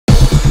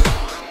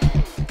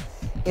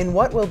In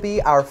what will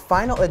be our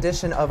final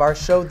edition of our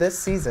show this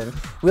season,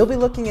 we'll be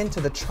looking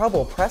into the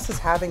trouble press is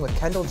having with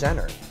Kendall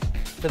Jenner,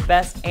 the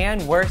best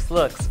and worst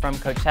looks from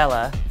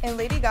Coachella, and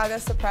Lady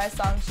Gaga's surprise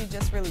song she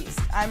just released.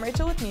 I'm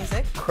Rachel with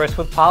music, Chris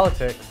with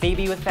politics,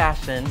 Phoebe with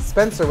fashion,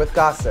 Spencer with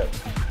gossip,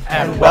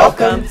 and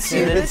welcome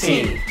to the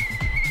tea.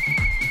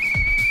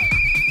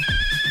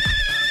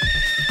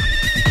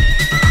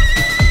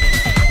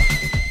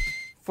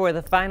 For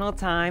the final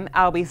time,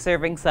 I'll be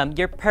serving some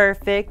 "you're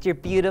perfect, you're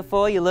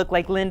beautiful, you look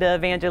like Linda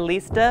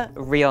Evangelista"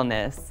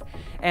 realness.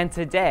 And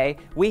today,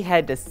 we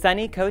head to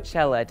sunny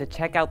Coachella to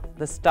check out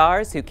the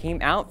stars who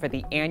came out for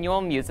the annual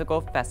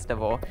musical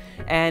festival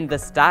and the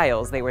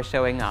styles they were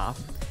showing off.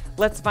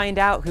 Let's find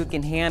out who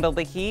can handle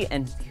the heat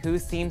and who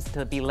seems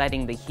to be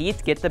letting the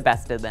heat get the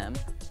best of them.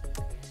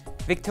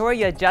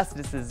 Victoria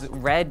Justice's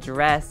red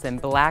dress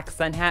and black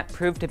sun hat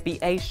proved to be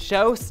a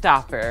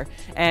showstopper,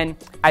 and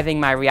I think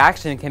my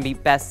reaction can be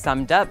best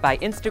summed up by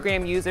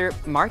Instagram user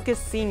Marcus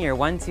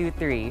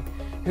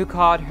Senior123, who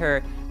called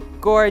her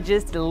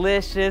gorgeous,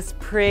 delicious,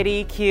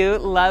 pretty,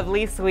 cute,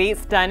 lovely, sweet,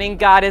 stunning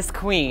goddess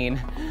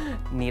queen.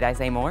 Need I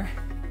say more?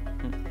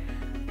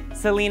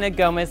 Selena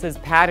Gomez's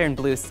patterned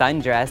blue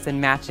sundress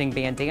and matching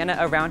bandana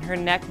around her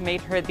neck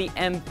made her the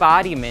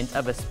embodiment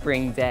of a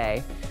spring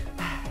day.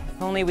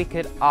 If only we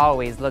could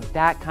always look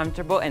that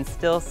comfortable and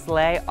still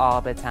slay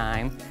all the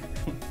time.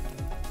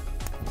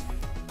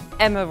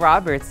 Emma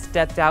Roberts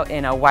stepped out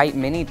in a white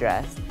mini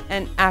dress,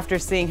 and after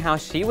seeing how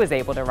she was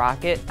able to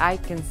rock it, I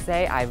can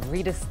say I've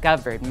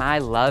rediscovered my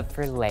love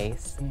for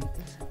lace.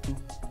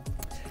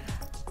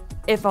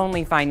 If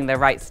only finding the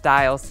right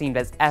style seemed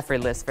as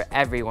effortless for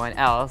everyone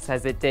else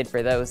as it did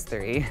for those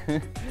three.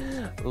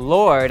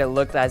 Lorde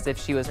looked as if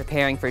she was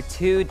preparing for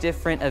two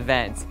different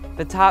events.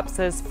 The top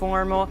says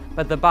formal,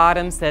 but the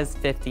bottom says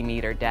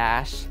 50-meter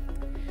dash.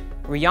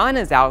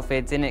 Rihanna's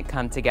outfit didn't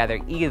come together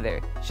either.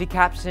 She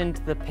captioned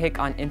the pic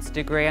on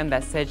Instagram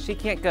that said she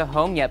can't go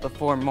home yet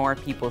before more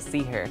people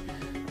see her.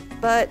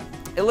 But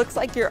it looks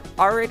like you're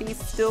already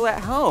still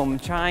at home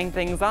trying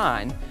things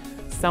on.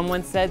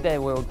 Someone said they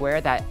would wear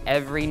that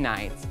every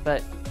night,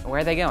 but where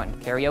are they going?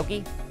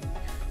 Karaoke?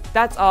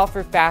 That's all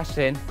for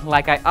fashion.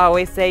 Like I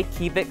always say,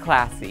 keep it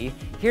classy.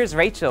 Here's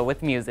Rachel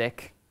with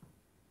music.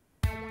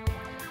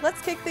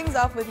 Let's kick things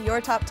off with your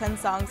top 10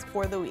 songs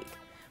for the week.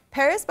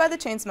 Paris by the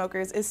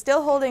Chainsmokers is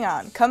still holding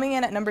on, coming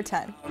in at number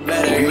 10.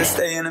 Better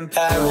staying in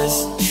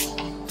Paris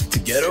to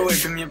get away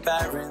from your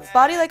parents.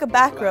 Body Like a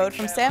Back Road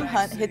from Sam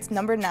Hunt hits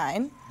number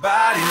 9.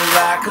 Body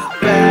like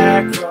a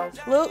back road.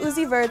 Lil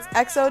Uzi Vert's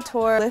EXO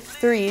Tour Lift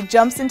 3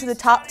 jumps into the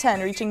top 10,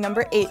 reaching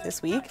number 8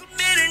 this week.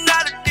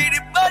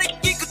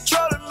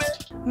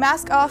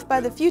 Mask Off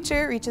by The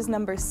Future reaches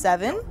number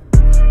 7.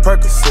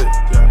 Percocet,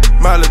 yeah.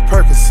 Miley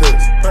Percocet,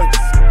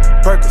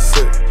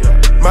 Percocet,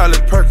 yeah. Miley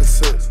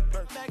Percocet.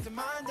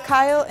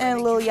 Kyle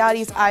and Lil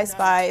Yachty's I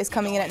Spy is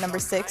coming in at number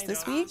 6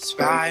 this week.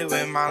 Spy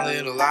with my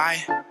little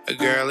eye, a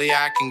girly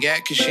I can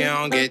get cause she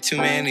don't get too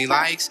many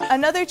likes.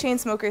 Another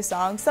Chainsmokers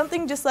song,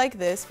 Something Just Like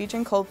This,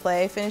 featuring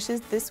Coldplay, finishes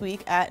this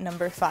week at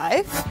number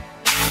 5.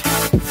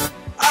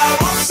 I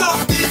want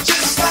something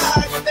just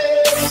like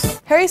this.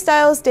 Harry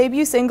Styles'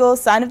 debut single,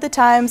 Sign of the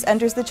Times,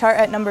 enters the chart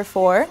at number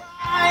 4.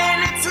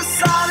 And it's a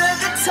sign of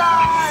the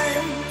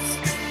times.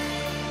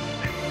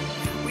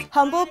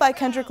 Humble by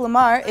Kendrick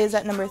Lamar is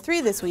at number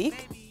 3 this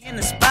week. In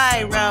the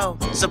spiral,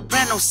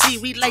 soprano C,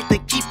 we like to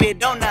keep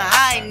it on the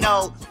high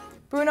note.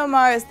 Bruno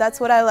Mars' That's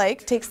What I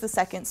Like takes the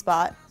 2nd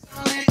spot.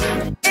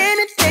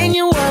 Anything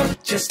you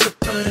want, just to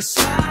put a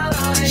smile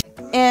on it.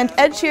 And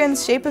Ed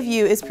Sheeran's Shape of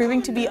You is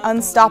proving to be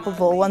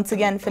unstoppable, once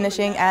again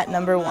finishing at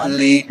number 1.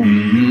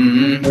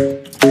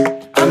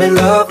 I'm in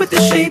love with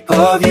the shape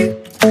of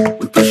you.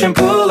 We push and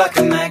pull like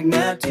a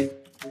magnet.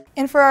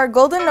 And for our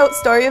Golden Note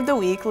story of the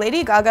week,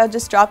 Lady Gaga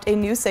just dropped a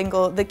new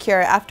single, The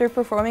Cure, after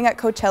performing at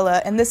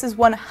Coachella, and this is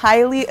one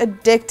highly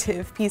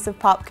addictive piece of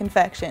pop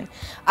confection.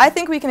 I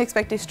think we can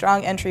expect a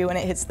strong entry when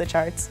it hits the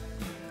charts.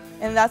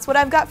 And that's what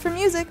I've got for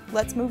music.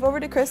 Let's move over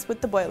to Chris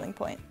with the boiling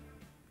point.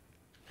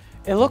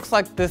 It looks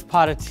like this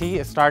pot of tea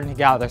is starting to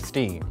gather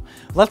steam.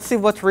 Let's see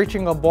what's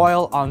reaching a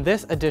boil on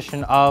this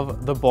edition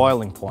of The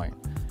Boiling Point.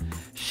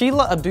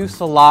 Sheila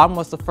Abdus-Salaam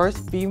was the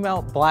first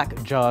female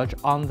black judge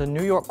on the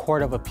New York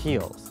Court of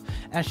Appeals,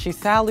 and she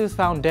sadly was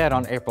found dead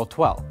on April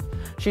 12th.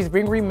 She's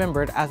being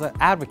remembered as an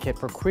advocate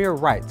for queer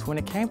rights when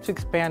it came to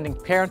expanding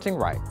parenting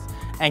rights,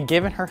 and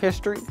given her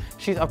history,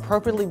 she's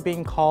appropriately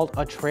being called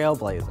a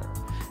trailblazer.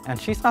 And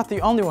she's not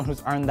the only one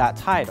who's earned that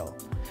title.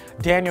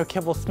 Daniel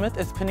Kibble-Smith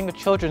is penning a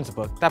children's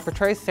book that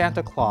portrays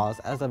Santa Claus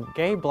as a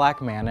gay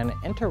black man in an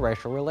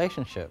interracial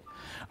relationship.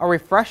 A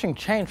refreshing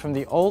change from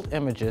the old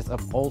images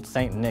of old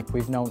Saint Nick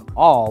we've known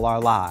all our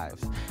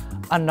lives.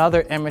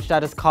 Another image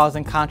that is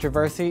causing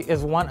controversy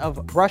is one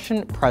of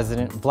Russian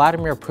President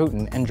Vladimir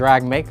Putin in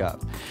drag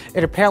makeup.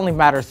 It apparently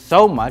matters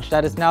so much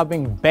that it's now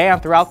being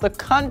banned throughout the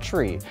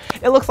country.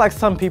 It looks like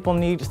some people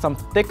need some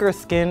thicker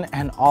skin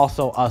and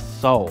also a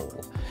soul.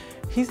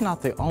 He's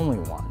not the only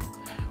one.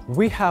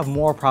 We have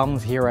more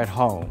problems here at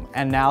home,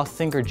 and now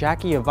singer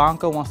Jackie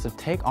Ivanka wants to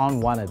take on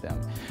one of them.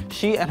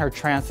 She and her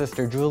trans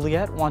sister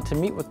Juliet want to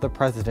meet with the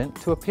president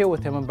to appeal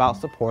with him about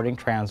supporting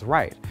trans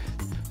rights.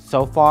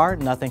 So far,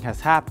 nothing has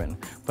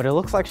happened, but it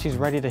looks like she's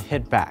ready to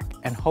hit back,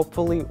 and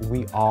hopefully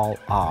we all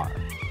are.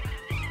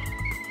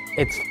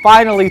 It's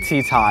finally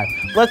tea time.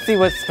 Let's see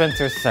what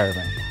Spencer's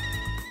serving.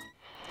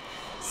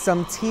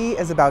 Some tea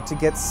is about to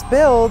get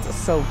spilled,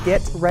 so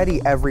get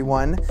ready,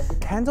 everyone.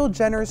 Kendall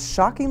Jenner's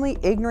shockingly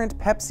ignorant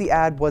Pepsi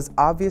ad was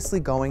obviously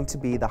going to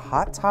be the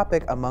hot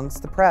topic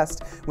amongst the press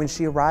when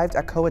she arrived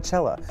at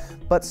Coachella,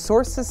 but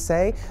sources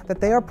say that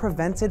they are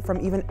prevented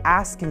from even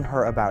asking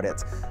her about it.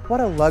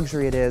 What a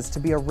luxury it is to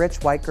be a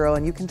rich white girl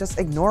and you can just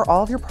ignore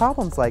all of your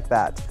problems like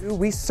that.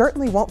 We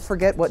certainly won't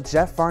forget what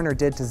Jeff Varner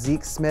did to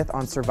Zeke Smith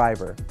on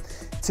Survivor.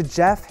 To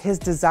Jeff, his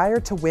desire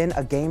to win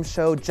a game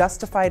show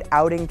justified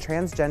outing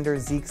transgender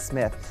Zeke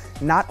Smith,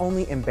 not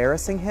only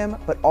embarrassing him,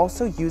 but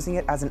also using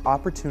it as an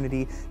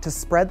opportunity to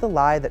spread the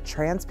lie that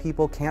trans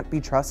people can't be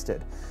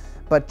trusted.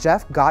 But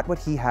Jeff got what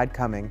he had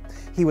coming.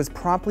 He was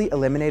promptly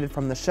eliminated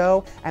from the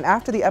show, and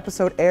after the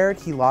episode aired,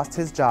 he lost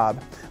his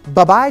job.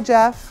 Bye-bye,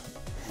 Jeff!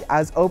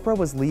 As Oprah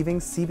was leaving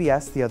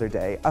CBS the other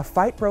day, a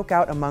fight broke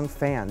out among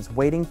fans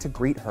waiting to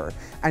greet her,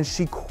 and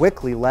she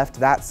quickly left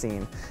that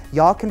scene.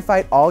 Y'all can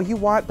fight all you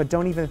want, but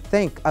don't even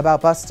think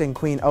about busting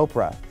Queen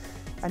Oprah.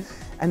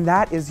 And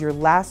that is your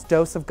last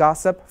dose of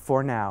gossip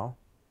for now.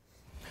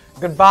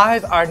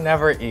 Goodbyes are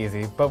never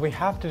easy, but we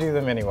have to do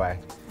them anyway.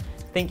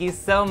 Thank you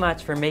so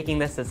much for making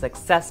this a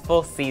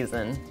successful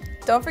season.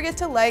 Don't forget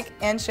to like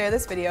and share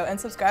this video and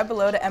subscribe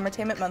below to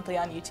Emertainment Monthly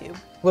on YouTube.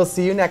 We'll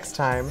see you next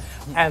time.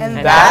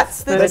 And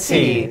that's the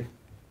tea.